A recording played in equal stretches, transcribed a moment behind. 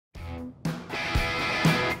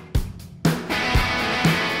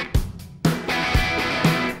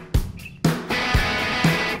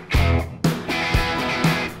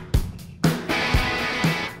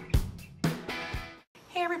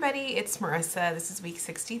everybody, it's Marissa. This is week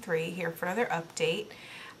 63 here for another update.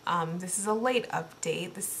 This is a late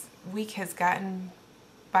update. This week has gotten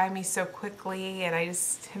by me so quickly and I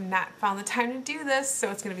just have not found the time to do this,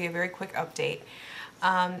 so it's going to be a very quick update.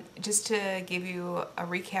 Just to give you a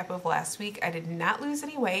recap of last week, I did not lose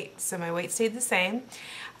any weight, so my weight stayed the same.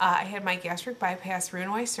 I had my gastric bypass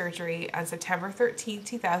Roux-en-Y surgery on September 13,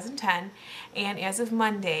 2010, and as of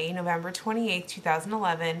Monday, November 28,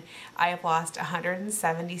 2011, I have lost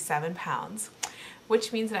 177 pounds,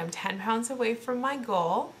 which means that I'm 10 pounds away from my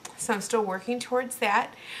goal, so I'm still working towards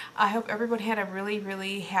that. I hope everyone had a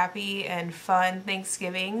really happy and fun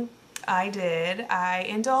Thanksgiving. I did. I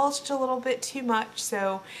indulged a little bit too much,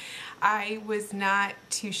 so I was not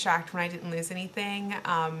too shocked when I didn't lose anything.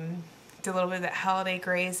 Did a little bit of that holiday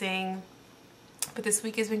grazing, but this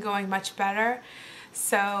week has been going much better,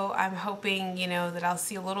 so I'm hoping, you know, that I'll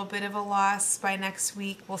see a little bit of a loss by next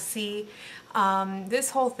week. We'll see.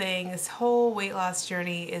 This whole weight loss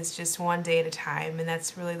journey is just one day at a time, and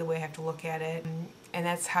that's really the way I have to look at it. And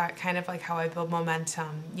that's how, kind of like how I build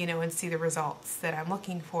momentum, you know, and see the results that I'm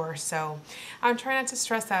looking for. So I'm trying not to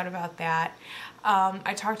stress out about that.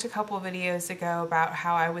 I talked a couple of videos ago about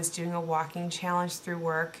how I was doing a walking challenge through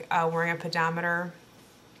work, wearing a pedometer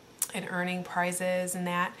and earning prizes and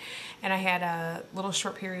that. And I had a little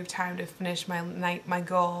short period of time to finish my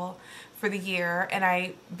goal for the year, and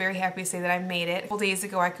I'm very happy to say that I made it. A couple days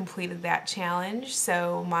ago I completed that challenge,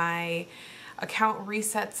 so my account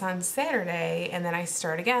resets on Saturday and then I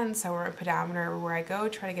start again, so we're a pedometer where I go,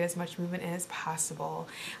 try to get as much movement in as possible.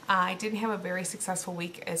 I didn't have a very successful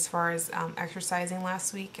week as far as exercising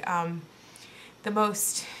last week. The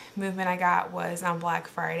most movement I got was on Black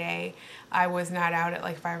Friday. I was not out at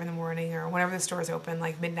like 5 in the morning or whenever the stores open,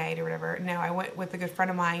 like midnight or whatever. No, I went with a good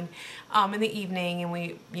friend of mine in the evening, and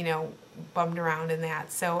we, you know, bummed around in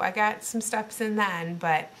that. So I got some steps in then,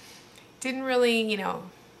 but didn't really, you know,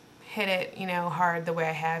 hit it, you know, hard the way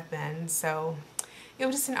I have been. So it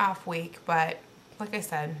was just an off week, but like I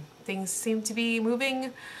said, things seem to be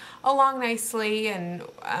moving along nicely, and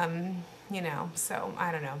you know, so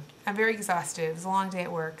I don't know. I'm very exhausted. It was a long day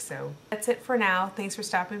at work, so that's it for now. Thanks for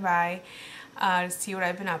stopping by to see what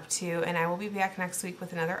I've been up to, and I will be back next week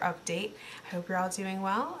with another update. I hope you're all doing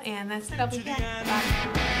well, and that's it. I'll be back.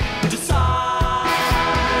 Bye.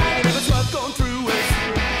 Decide if it's worth going through it.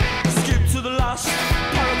 Skip to the last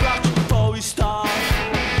paragraph before we start.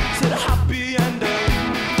 Is it a happy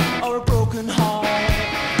ending or a broken heart?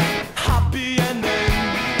 Happy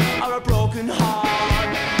ending or a broken heart?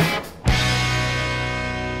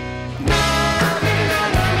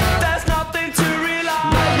 There's nothing to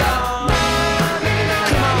rely on.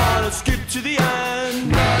 Come on, let's skip to the end.